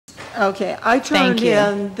Okay, I turned Thank you.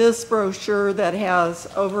 in this brochure that has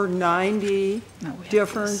over 90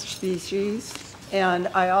 different species, and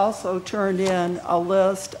I also turned in a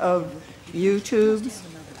list of YouTubes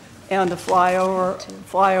and a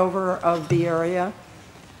flyover of the area.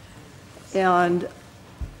 And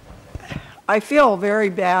I feel very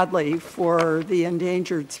badly for the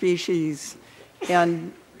endangered species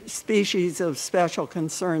and species of special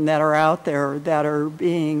concern that are out there that are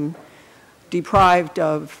being deprived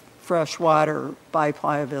of fresh water by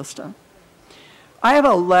Playa Vista. I have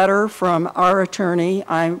a letter from our attorney.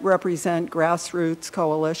 I represent Grassroots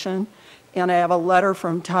Coalition, and I have a letter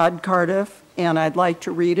from Todd Cardiff, and I'd like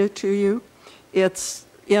to read it to you. It's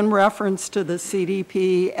in reference to the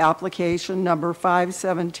CDP application number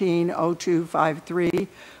 517-0253,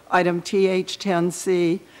 item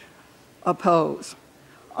TH10C, oppose.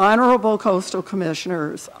 Honorable Coastal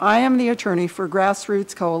Commissioners, I am the attorney for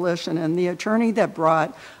Grassroots Coalition and the attorney that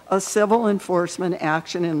brought a civil enforcement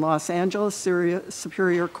action in Los Angeles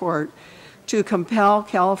Superior Court to compel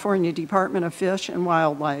California Department of Fish and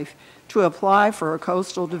Wildlife to apply for a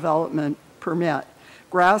coastal development permit.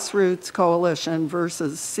 Grassroots Coalition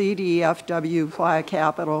versus CDFW Playa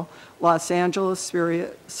Capital, Los Angeles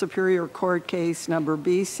Superior Court case number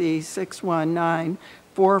BC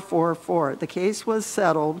 619444. The case was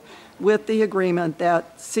settled with the agreement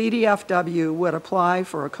that CDFW would apply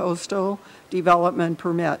for a coastal development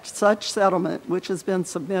permit. Such settlement, which has been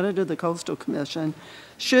submitted to the Coastal Commission,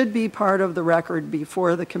 should be part of the record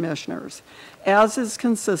before the commissioners. As is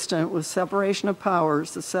consistent with separation of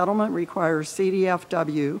powers, the settlement requires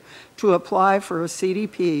CDFW to apply for a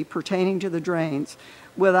CDP pertaining to the drains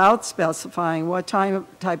without specifying what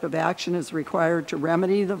type of action is required to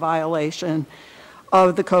remedy the violation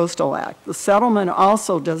of the Coastal Act. The settlement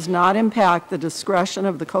also does not impact the discretion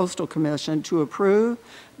of the Coastal Commission to approve,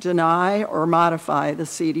 deny, or modify the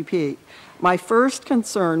CDP. My first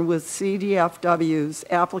concern with CDFW's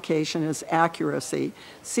application is accuracy.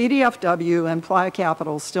 CDFW and Playa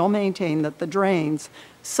Capital still maintain that the drains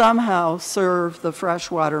somehow serve the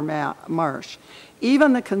freshwater marsh.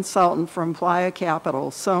 Even the consultant from Playa Capital,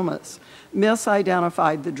 Somas,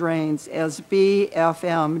 misidentified the drains as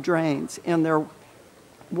BFM drains in their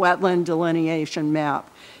wetland delineation map,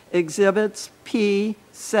 exhibits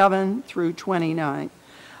P7 through 29.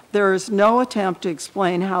 There is no attempt to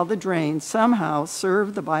explain how the drains somehow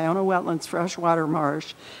serve the Ballona Wetlands freshwater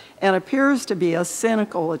marsh, and appears to be a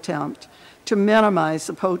cynical attempt to minimize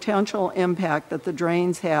the potential impact that the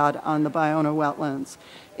drains had on the Ballona Wetlands.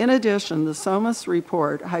 In addition, the SOMAS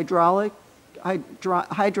report, hydrologic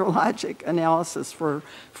analysis for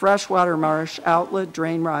freshwater marsh outlet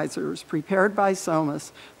drain risers, prepared by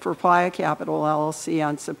SOMAS for Playa Capital LLC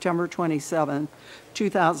on September 27,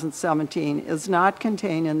 2017, is not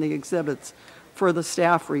contained in the exhibits for the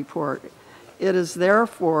staff report. It is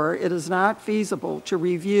not feasible to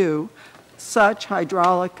review such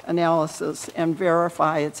hydraulic analysis and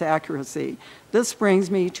verify its accuracy. This brings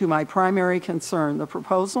me to my primary concern. The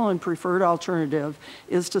proposal and preferred alternative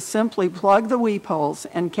is to simply plug the weep holes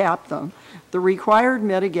and cap them. The required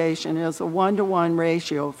mitigation is a 1-to-1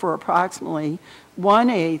 ratio for approximately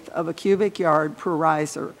 1/8 of a cubic yard per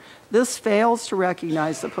riser. This fails to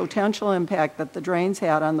recognize the potential impact that the drains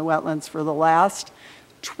had on the wetlands for the last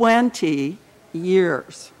 20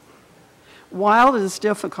 years. While it is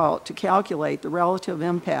difficult to calculate the relative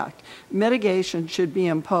impact, mitigation should be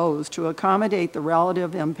imposed to accommodate the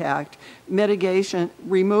relative impact,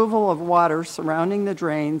 removal of water surrounding the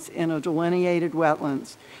drains in a delineated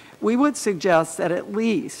wetlands. We would suggest that at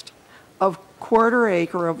least a 1/4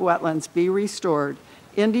 acre of wetlands be restored,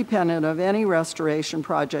 independent of any restoration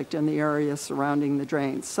project in the area surrounding the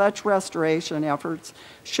drains. Such restoration efforts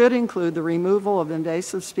should include the removal of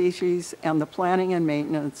invasive species and the planting and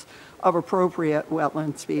maintenance of appropriate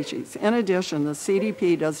wetland species. In addition, the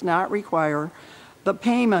CDP does not require the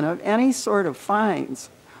payment of any sort of fines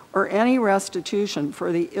or any restitution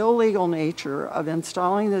for the illegal nature of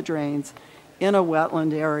installing the drains in a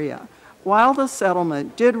wetland area. While the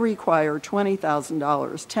settlement did require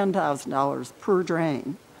 $20,000, $10,000 per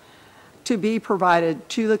drain to be provided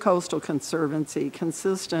to the Coastal Conservancy,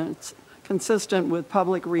 consistent with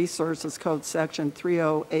Public Resources Code Section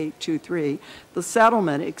 30823, the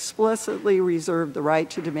settlement explicitly reserved the right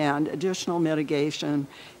to demand additional mitigation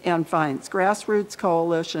and fines. Grassroots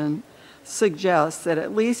Coalition suggests that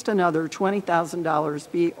at least another $20,000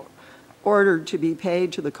 be ordered to be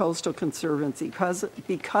paid to the Coastal Conservancy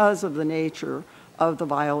because of the nature of the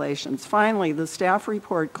violations. Finally, the staff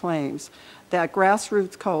report claims that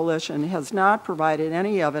Grassroots Coalition has not provided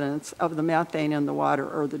any evidence of the methane in the water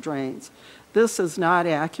or the drains. This is not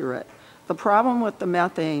accurate. The problem with the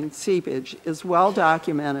methane seepage is well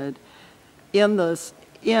documented in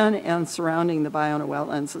and surrounding the Ballona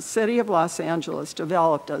wetlands. The City of Los Angeles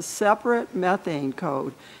developed a separate methane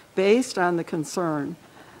code based on the concern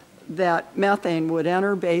that methane would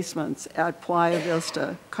enter basements at Playa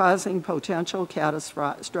Vista, causing potential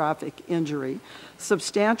catastrophic injury.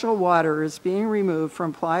 Substantial water is being removed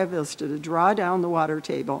from Playa Vista to draw down the water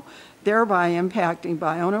table, thereby impacting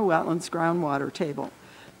Ballona wetlands groundwater table.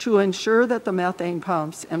 To ensure that the methane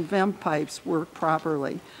pumps and vent pipes work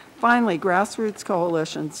properly. Finally, Grassroots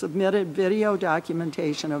Coalition submitted video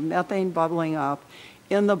documentation of methane bubbling up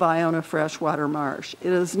in the Ballona freshwater marsh.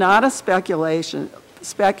 It is not a speculative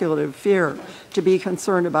fear to be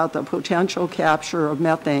concerned about the potential capture of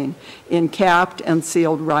methane in capped and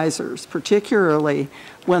sealed risers, particularly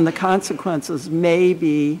when the consequences may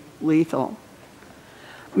be lethal.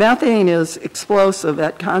 Methane is explosive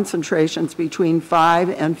at concentrations between 5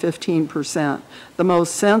 and 15%. The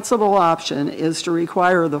most sensible option is to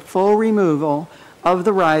require the full removal of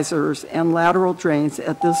the risers and lateral drains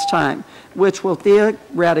at this time, which will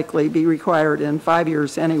theoretically be required in 5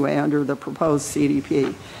 years anyway under the proposed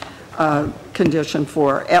CDP. Condition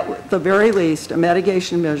 4. At the very least, a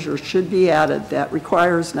mitigation measure should be added that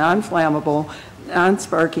requires non-flammable,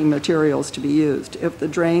 non-sparking materials to be used if the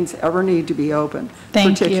drains ever need to be opened,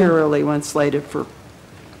 particularly when slated for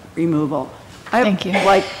removal. Thank you.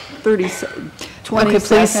 Like 20 okay, seconds.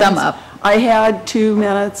 Please sum up. I had 2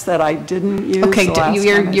 minutes that I didn't use. Okay,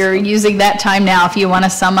 you're using that time now. If you want to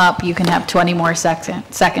sum up, you can have 20 more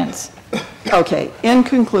seconds. Okay, in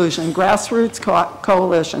conclusion, Grassroots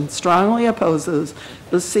Coalition strongly opposes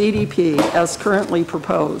the CDP as currently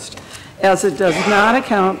proposed, as it does not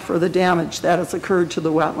account for the damage that has occurred to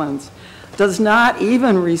the wetlands, does not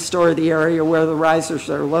even restore the area where the risers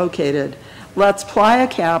are located, lets Playa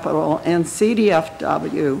Capital and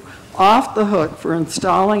CDFW off the hook for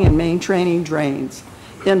installing and maintaining drains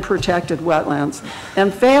in protected wetlands,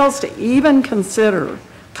 and fails to even consider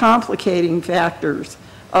complicating factors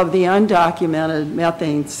of the undocumented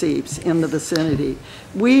methane seeps in the vicinity.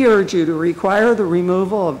 We urge you to require the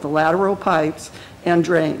removal of the lateral pipes and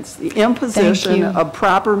drains, the imposition of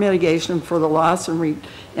proper mitigation for the loss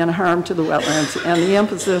and harm to the wetlands, and the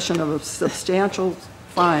imposition of a substantial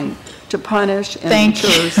fine to punish and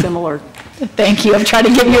deter similar. Thank you. I'm trying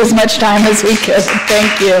to give you as much time as we could.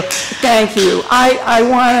 Thank you. Thank you. I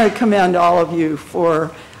want to commend all of you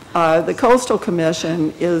for the Coastal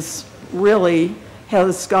Commission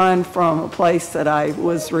has gone from a place that I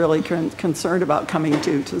was really concerned about coming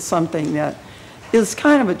to something that is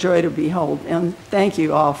kind of a joy to behold, and thank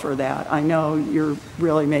you all for that. I know you're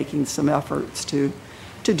really making some efforts to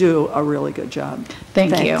do a really good job.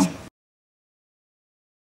 Thanks. You.